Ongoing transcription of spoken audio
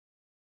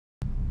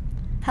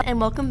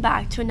And welcome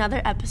back to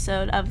another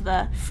episode of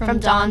the From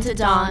Dawn to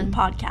Dawn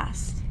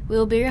podcast. We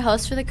will be your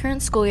hosts for the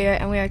current school year,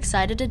 and we are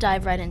excited to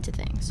dive right into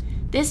things.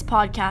 This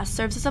podcast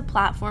serves as a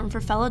platform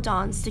for fellow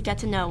Dawns to get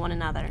to know one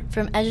another.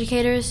 From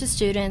educators to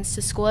students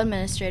to school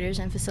administrators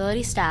and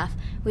facility staff,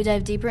 we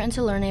dive deeper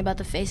into learning about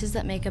the faces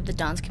that make up the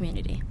Dawns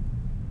community.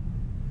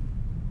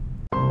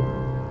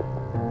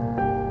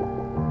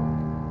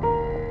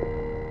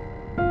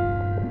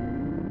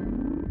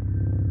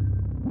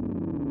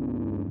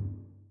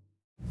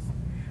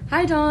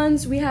 Hi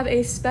Dawns, we have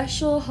a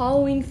special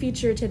Halloween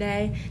feature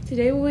today.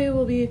 Today we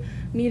will be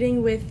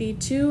meeting with the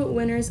two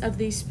winners of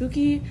the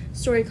Spooky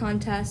Story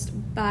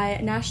Contest by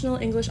National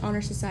English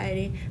Honor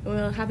Society, and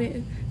we'll have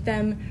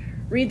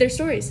them read their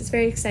stories. It's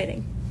very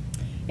exciting.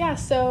 Yeah,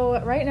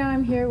 so right now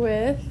I'm here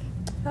with...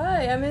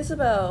 Hi, I'm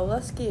Isabel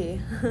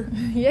Lusky.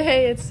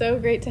 Yay, it's so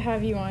great to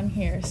have you on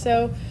here.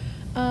 So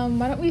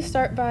why don't we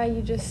start by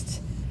you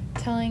just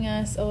telling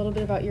us a little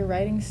bit about your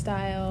writing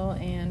style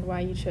and why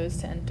you chose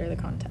to enter the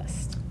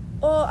contest.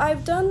 Well,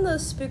 I've done the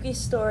spooky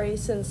story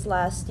since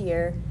last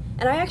year,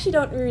 and I actually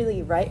don't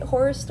really write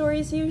horror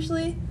stories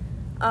usually,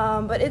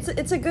 but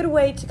it's a good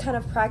way to kind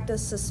of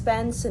practice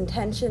suspense and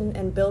tension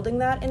and building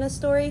that in a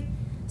story.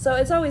 So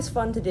it's always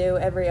fun to do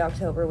every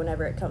October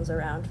whenever it comes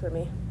around for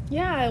me.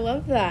 Yeah, I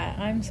love that.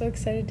 I'm so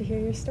excited to hear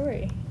your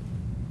story.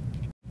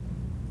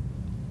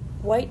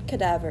 White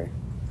cadaver.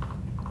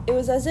 It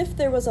was as if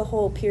there was a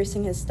hole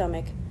piercing his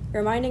stomach,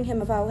 reminding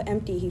him of how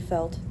empty he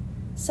felt.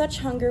 Such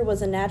hunger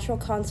was a natural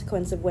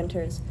consequence of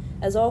winters,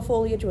 as all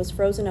foliage was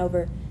frozen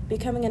over,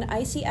 becoming an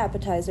icy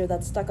appetizer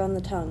that stuck on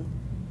the tongue.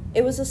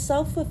 It was a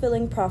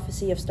self-fulfilling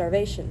prophecy of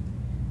starvation.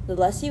 The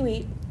less you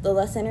eat, the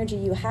less energy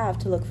you have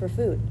to look for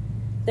food.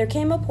 There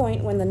came a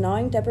point when the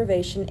gnawing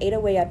deprivation ate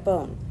away at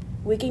bone,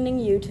 weakening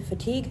you to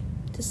fatigue,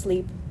 to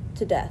sleep,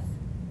 to death.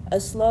 A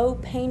slow,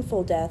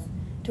 painful death,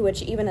 to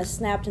which even a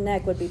snapped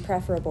neck would be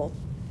preferable.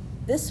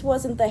 This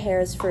wasn't the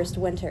hare's first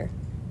winter,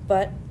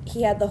 but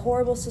he had the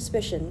horrible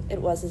suspicion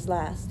it was his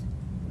last.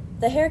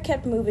 The hare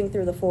kept moving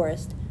through the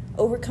forest,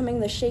 overcoming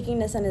the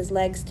shakiness in his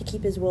legs to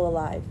keep his will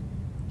alive.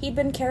 He'd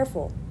been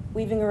careful,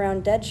 weaving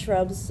around dead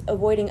shrubs,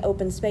 avoiding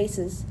open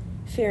spaces.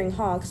 Fearing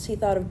hawks, he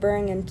thought of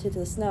burrowing into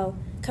the snow,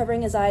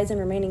 covering his eyes and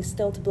remaining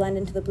still to blend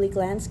into the bleak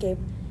landscape,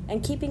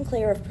 and keeping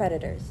clear of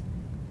predators.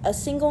 A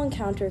single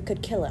encounter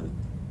could kill him.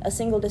 A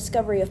single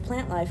discovery of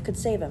plant life could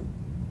save him.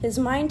 His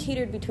mind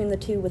teetered between the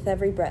two with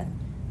every breath,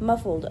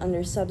 muffled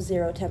under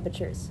sub-zero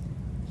temperatures.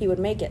 He would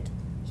make it.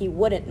 He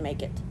wouldn't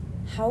make it.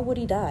 How would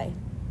he die?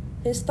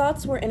 His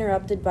thoughts were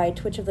interrupted by a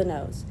twitch of the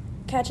nose,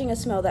 catching a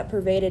smell that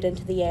pervaded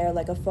into the air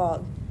like a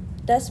fog.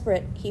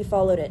 Desperate, he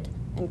followed it,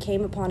 and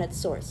came upon its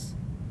source.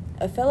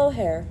 A fellow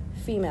hare,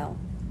 female.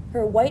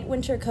 Her white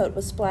winter coat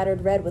was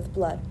splattered red with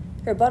blood,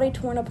 her body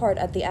torn apart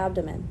at the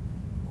abdomen.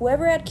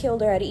 Whoever had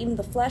killed her had eaten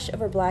the flesh of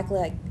her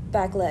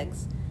back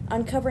legs,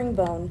 uncovering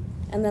bone,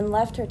 and then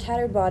left her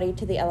tattered body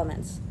to the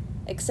elements.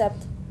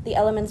 Except the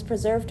elements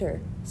preserved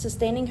her,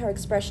 sustaining her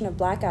expression of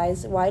black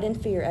eyes wide in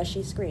fear as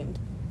she screamed.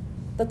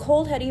 The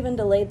cold had even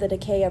delayed the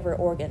decay of her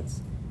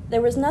organs.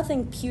 There was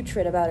nothing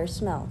putrid about her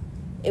smell.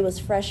 It was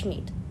fresh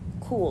meat,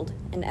 cooled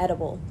and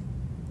edible.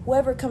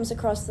 Whoever comes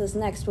across this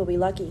next will be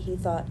lucky, he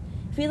thought,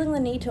 feeling the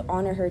need to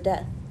honor her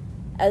death.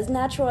 As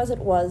natural as it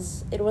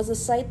was a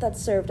sight that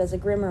served as a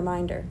grim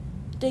reminder.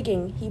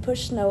 Digging, he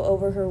pushed snow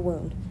over her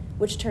wound,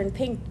 which turned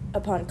pink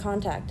upon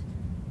contact.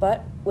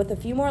 But, with a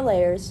few more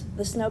layers,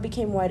 the snow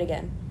became white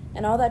again,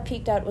 and all that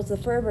peeked out was the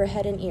fur of her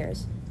head and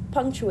ears,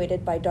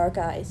 punctuated by dark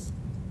eyes.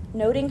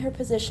 Noting her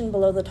position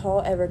below the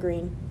tall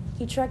evergreen,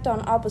 he trekked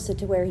on opposite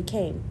to where he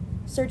came,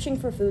 searching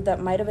for food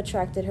that might have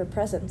attracted her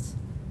presence.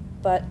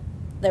 But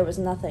there was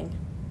nothing.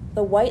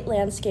 The white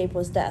landscape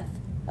was death,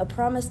 a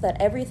promise that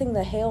everything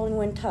the hail and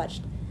wind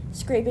touched,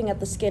 scraping at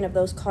the skin of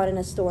those caught in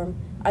a storm,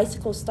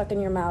 icicles stuck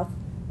in your mouth,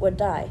 would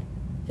die.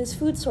 His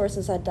food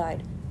sources had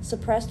died,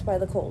 suppressed by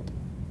the cold.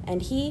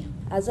 And he,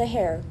 as a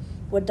hare,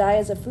 would die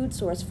as a food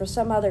source for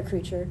some other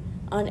creature,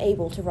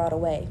 unable to rot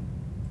away.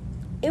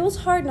 It was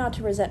hard not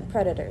to resent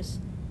predators.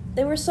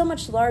 They were so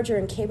much larger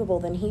and capable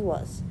than he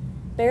was.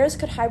 Bears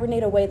could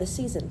hibernate away the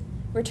season,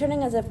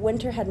 returning as if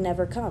winter had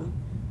never come.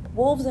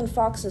 Wolves and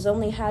foxes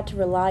only had to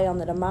rely on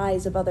the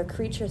demise of other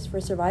creatures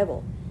for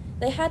survival.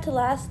 They had to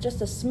last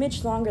just a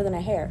smidge longer than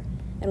a hare,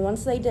 and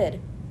once they did,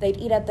 they'd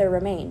eat at their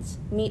remains,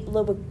 meat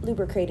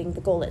lubricating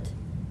the gullet.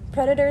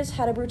 Predators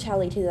had a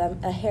brutality to them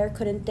a hare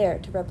couldn't dare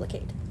to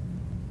replicate.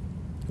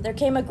 There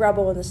came a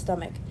grumble in the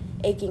stomach,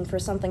 aching for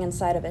something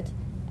inside of it.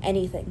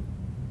 Anything.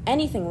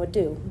 Anything would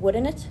do,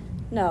 wouldn't it?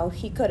 No,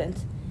 he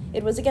couldn't.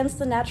 It was against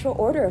the natural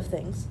order of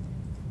things.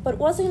 But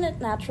wasn't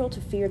it natural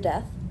to fear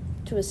death?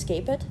 To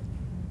escape it?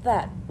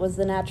 That was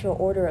the natural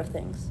order of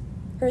things.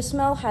 Her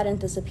smell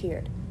hadn't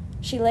disappeared.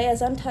 She lay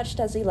as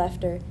untouched as he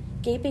left her,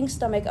 gaping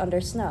stomach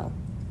under snow.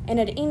 And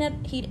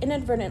he'd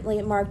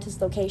inadvertently marked his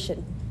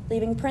location,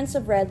 leaving prints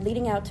of red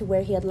leading out to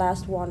where he had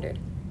last wandered.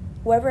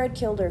 Whoever had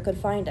killed her could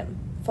find him,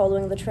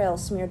 following the trail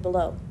smeared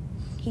below.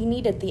 He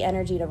needed the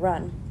energy to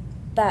run.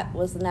 That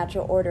was the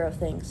natural order of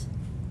things.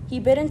 He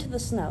bit into the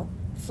snow,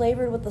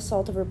 flavored with the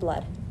salt of her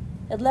blood.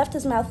 It left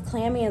his mouth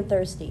clammy and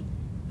thirsty.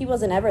 He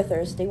wasn't ever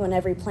thirsty when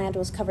every plant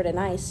was covered in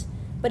ice,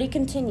 but he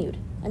continued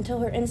until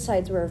her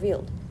insides were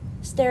revealed.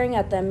 Staring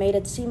at them made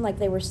it seem like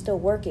they were still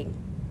working,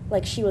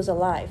 like she was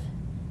alive.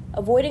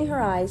 Avoiding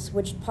her eyes,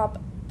 which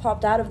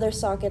popped out of their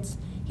sockets,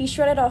 he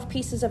shredded off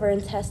pieces of her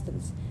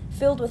intestines,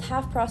 filled with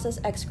half-processed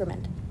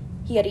excrement.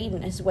 He had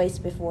eaten his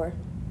waste before.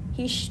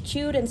 He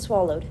chewed and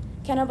swallowed,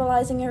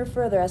 cannibalizing her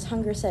further as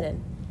hunger set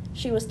in.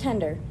 She was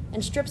tender,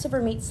 and strips of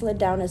her meat slid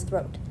down his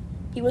throat.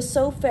 He was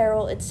so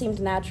feral it seemed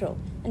natural,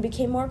 and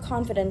became more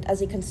confident as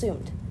he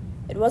consumed.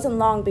 It wasn't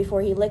long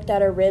before he licked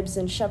at her ribs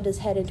and shoved his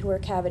head into her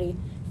cavity,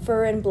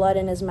 fur and blood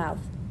in his mouth.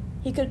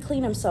 He could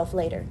clean himself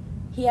later.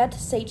 He had to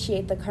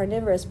satiate the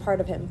carnivorous part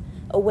of him,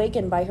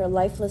 awakened by her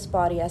lifeless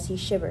body as he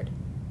shivered.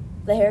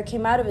 The hair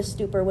came out of his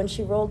stupor when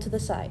she rolled to the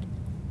side.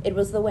 It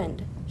was the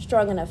wind,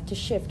 strong enough to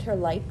shift her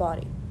light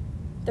body.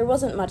 There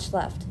wasn't much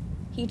left.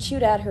 He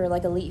chewed at her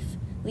like a leaf,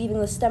 leaving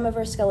the stem of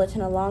her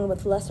skeleton along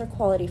with lesser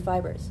quality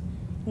fibers.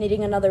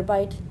 Needing another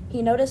bite,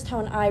 he noticed how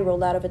an eye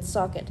rolled out of its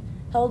socket,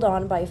 held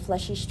on by a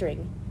fleshy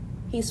string.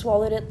 He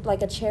swallowed it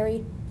like a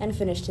cherry and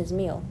finished his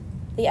meal.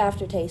 The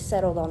aftertaste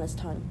settled on his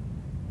tongue.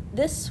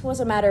 This was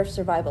a matter of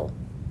survival.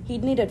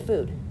 He'd needed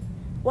food.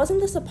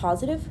 Wasn't this a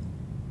positive?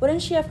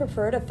 Wouldn't she have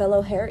preferred a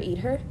fellow hare eat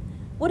her?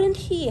 Wouldn't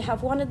he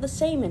have wanted the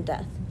same in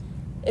death?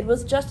 It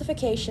was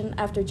justification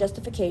after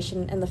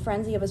justification in the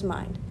frenzy of his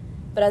mind.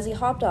 But as he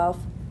hopped off,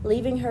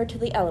 leaving her to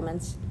the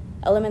elements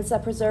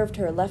that preserved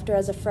her left her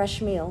as a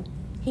fresh meal,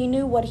 he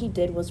knew what he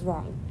did was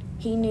wrong.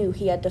 He knew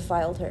he had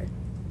defiled her.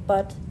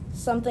 But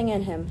something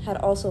in him had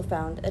also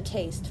found a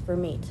taste for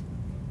meat.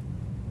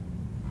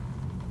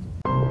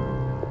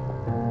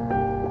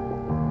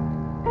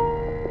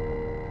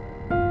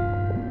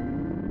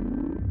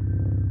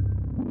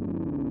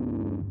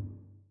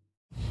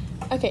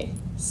 Okay,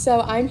 so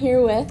I'm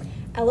here with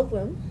Ella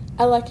Bloom.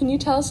 Ella. Can you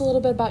tell us a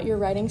little bit about your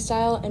writing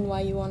style and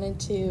why you wanted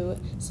to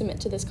submit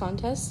to this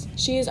contest?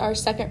 She is our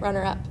second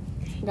runner-up.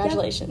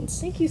 Congratulations.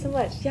 Yeah, thank you so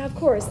much. Yeah, of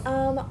course.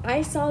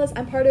 I saw this.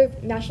 I'm part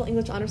of National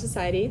English Honor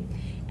Society,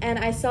 and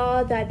I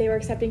saw that they were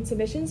accepting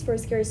submissions for a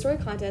scary story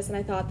contest, and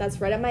I thought that's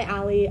right up my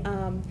alley.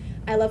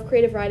 I love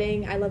creative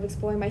writing. I love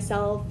exploring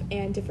myself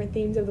and different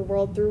themes of the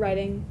world through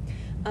writing.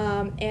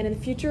 And in the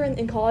future,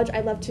 in college,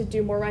 I'd love to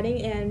do more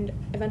writing and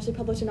eventually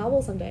publish a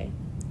novel someday.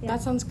 Yeah.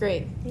 That sounds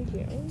great. Thank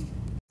you.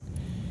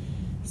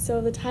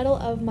 So the title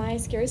of my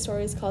scary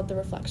story is called The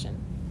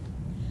Reflection.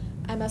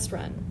 I must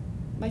run.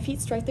 My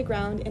feet strike the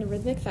ground in a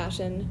rhythmic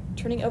fashion,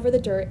 turning over the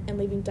dirt and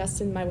leaving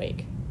dust in my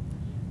wake.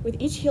 With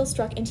each heel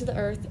struck into the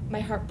earth,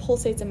 my heart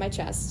pulsates in my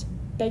chest,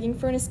 begging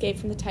for an escape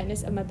from the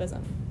tightness of my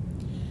bosom.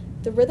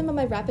 The rhythm of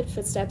my rapid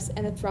footsteps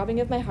and the throbbing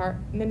of my heart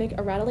mimic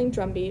a rattling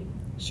drumbeat,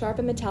 sharp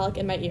and metallic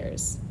in my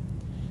ears.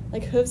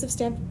 Like hooves of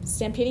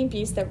stampeding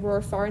beasts that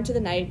roar far into the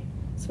night,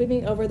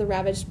 sweeping over the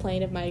ravaged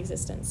plain of my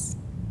existence.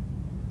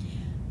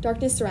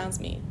 Darkness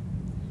surrounds me.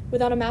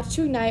 Without a match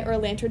to ignite or a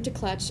lantern to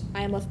clutch,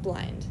 I am left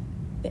blind.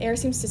 The air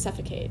seems to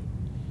suffocate.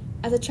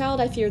 As a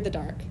child, I feared the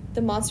dark,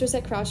 the monsters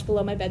that crouched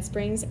below my bed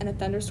springs, and the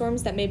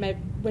thunderstorms that made my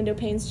window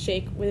panes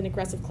shake with an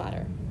aggressive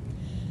clatter.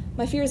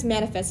 My fear is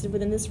manifested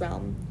within this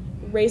realm,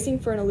 racing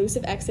for an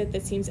elusive exit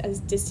that seems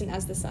as distant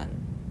as the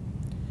sun.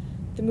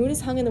 The moon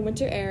is hung in the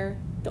winter air,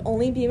 the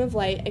only beam of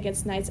light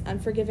against night's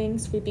unforgiving,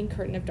 sweeping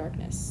curtain of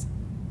darkness.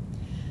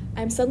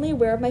 I am suddenly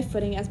aware of my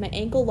footing as my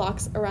ankle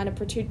locks around a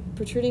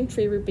protruding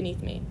tree root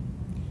beneath me.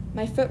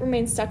 My foot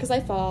remains stuck as I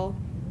fall,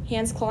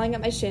 hands clawing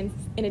at my shin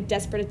in a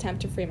desperate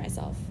attempt to free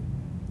myself.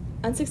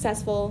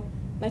 Unsuccessful,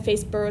 my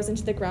face burrows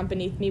into the ground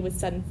beneath me with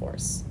sudden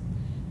force.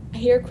 I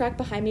hear a crack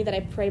behind me that I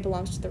pray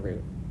belongs to the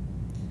root.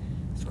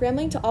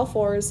 Scrambling to all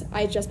fours,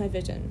 I adjust my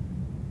vision.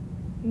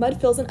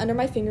 Mud fills in under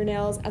my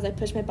fingernails as I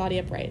push my body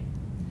upright.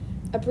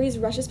 A breeze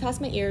rushes past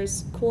my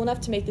ears, cool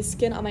enough to make the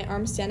skin on my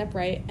arms stand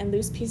upright and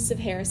loose pieces of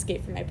hair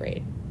escape from my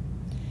braid.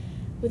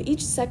 With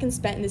each second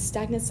spent in this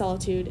stagnant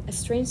solitude, a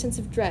strange sense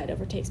of dread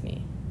overtakes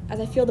me, as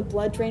I feel the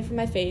blood drain from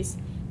my face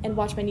and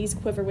watch my knees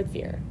quiver with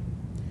fear.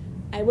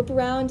 I whip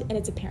around, and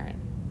it's apparent.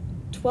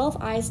 12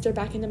 eyes stare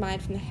back into mine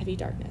from the heavy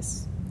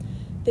darkness.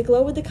 They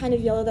glow with the kind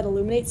of yellow that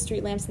illuminates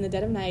street lamps in the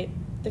dead of night,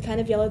 the kind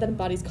of yellow that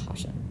embodies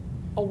caution,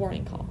 a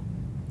warning call.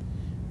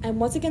 I am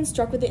once again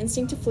struck with the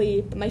instinct to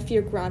flee, but my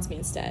fear grounds me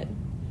instead.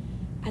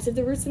 As if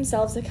the roots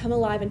themselves had come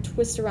alive and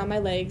twist around my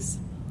legs,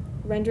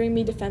 rendering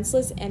me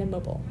defenseless and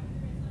immobile.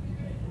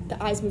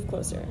 The eyes move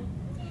closer.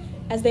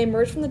 As they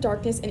emerge from the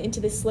darkness and into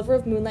this sliver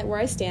of moonlight where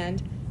I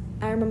stand,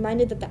 I am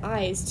reminded that the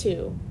eyes,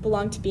 too,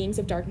 belong to beings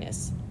of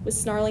darkness, with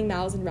snarling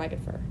mouths and ragged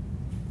fur.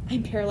 I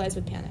am paralyzed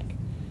with panic.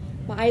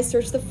 My eyes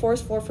search the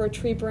forest floor for a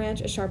tree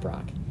branch, a sharp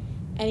rock,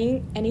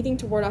 anything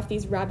to ward off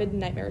these rabid,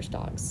 nightmarish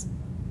dogs.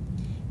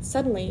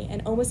 Suddenly,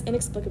 and almost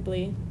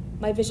inexplicably,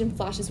 my vision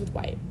flashes with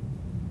white.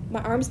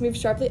 My arms move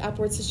sharply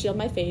upwards to shield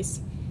my face,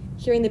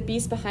 hearing the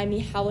beasts behind me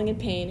howling in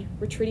pain,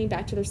 retreating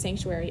back to their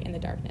sanctuary in the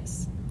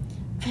darkness.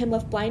 I am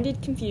left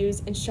blinded,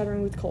 confused, and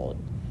shuddering with cold,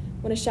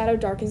 when a shadow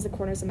darkens the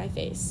corners of my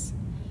face.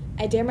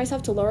 I dare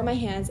myself to lower my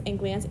hands and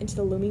glance into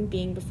the looming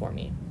being before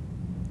me.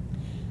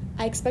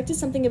 I expected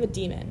something of a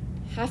demon,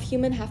 half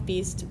human, half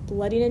beast,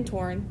 bloodied and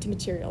torn, to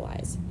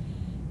materialize.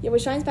 Yet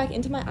what shines back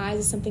into my eyes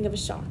is something of a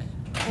shock.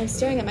 I am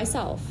staring at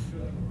myself.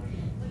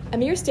 A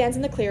mirror stands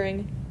in the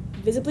clearing,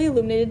 visibly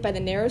illuminated by the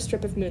narrow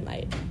strip of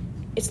moonlight.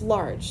 It's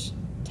large,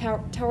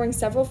 towering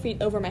several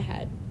feet over my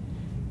head.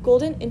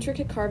 Golden,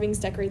 intricate carvings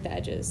decorate the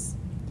edges.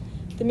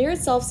 The mirror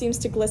itself seems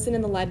to glisten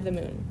in the light of the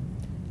moon.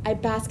 I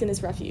bask in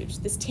this refuge,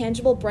 this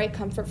tangible, bright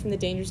comfort from the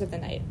dangers of the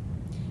night.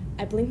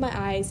 I blink my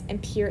eyes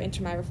and peer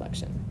into my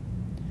reflection.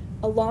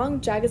 A long,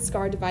 jagged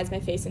scar divides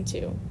my face in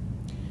two.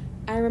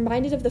 I am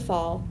reminded of the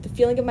fall, the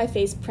feeling of my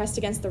face pressed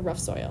against the rough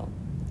soil.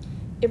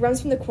 It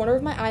runs from the corner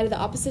of my eye to the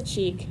opposite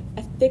cheek,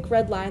 a thick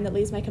red line that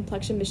leaves my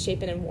complexion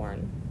misshapen and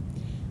worn.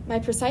 My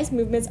precise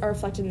movements are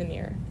reflected in the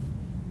mirror,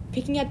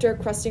 picking at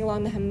dirt crusting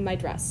along the hem of my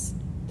dress,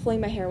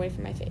 pulling my hair away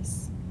from my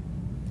face.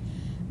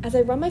 As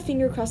I run my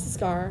finger across the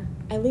scar,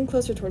 I lean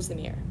closer towards the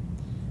mirror.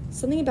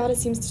 Something about it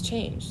seems to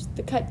change,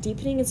 the cut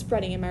deepening and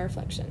spreading in my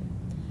reflection.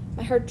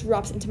 My heart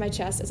drops into my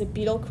chest as a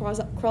beetle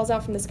crawls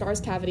out from the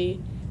scar's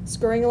cavity,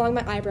 scurrying along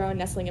my eyebrow and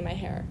nestling in my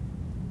hair.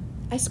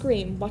 I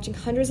scream, watching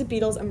hundreds of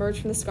beetles emerge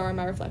from the scar in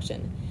my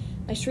reflection.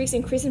 My shrieks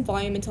increase in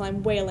volume until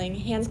I'm wailing,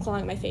 hands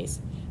clawing at my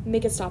face.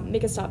 Make it stop,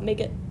 make it stop, make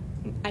it...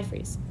 I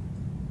freeze.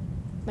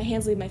 My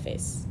hands leave my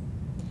face.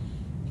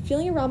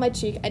 Feeling around my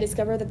cheek, I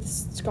discover that the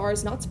scar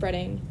is not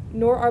spreading,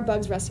 nor are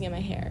bugs resting in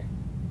my hair.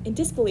 In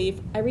disbelief,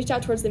 I reach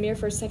out towards the mirror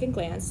for a second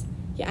glance,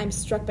 yet I'm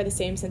struck by the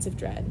same sense of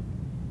dread.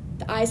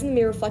 The eyes in the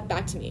mirror reflect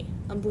back to me,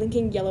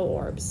 unblinking yellow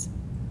orbs.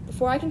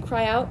 Before I can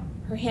cry out,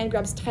 her hand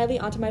grabs tightly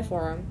onto my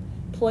forearm,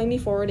 pulling me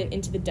forward and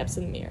into the depths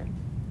of the mirror.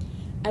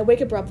 I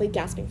wake abruptly,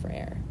 gasping for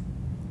air.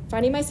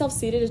 Finding myself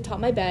seated atop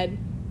my bed,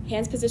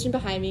 hands positioned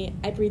behind me,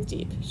 I breathe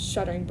deep,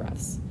 shuddering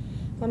breaths.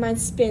 My mind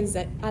spins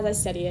as I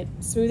steady it,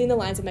 smoothing the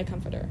lines of my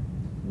comforter.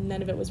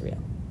 None of it was real.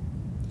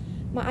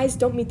 My eyes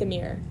don't meet the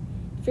mirror,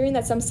 fearing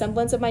that some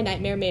semblance of my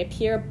nightmare may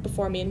appear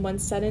before me in one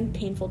sudden,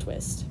 painful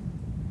twist.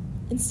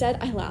 Instead,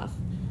 I laugh.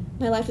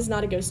 My life is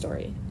not a ghost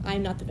story. I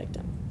am not the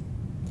victim.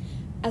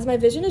 As my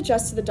vision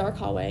adjusts to the dark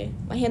hallway,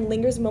 my hand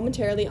lingers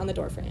momentarily on the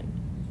doorframe.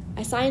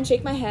 I sigh and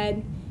shake my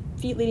head,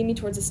 feet leading me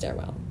towards the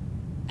stairwell.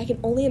 I can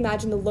only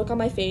imagine the look on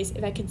my face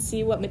if I could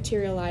see what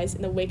materialized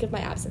in the wake of my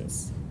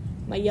absence.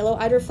 My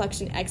yellow-eyed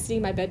reflection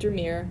exiting my bedroom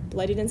mirror,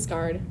 bloodied and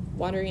scarred,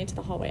 wandering into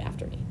the hallway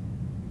after me.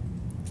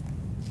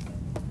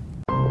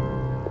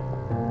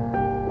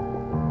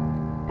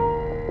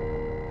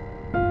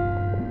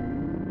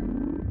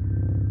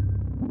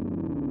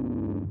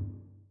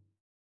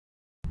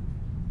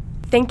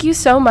 Thank you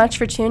so much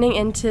for tuning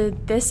into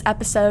this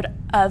episode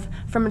of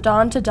From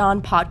Dawn to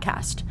Dawn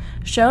podcast.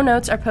 Show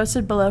notes are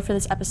posted below for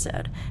this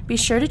episode. Be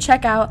sure to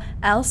check out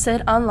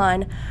LCID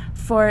online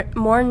for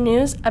more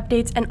news,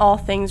 updates, and all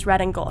things red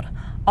and gold.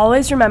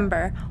 Always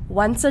remember,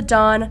 once a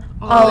dawn,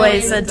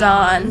 always a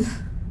dawn.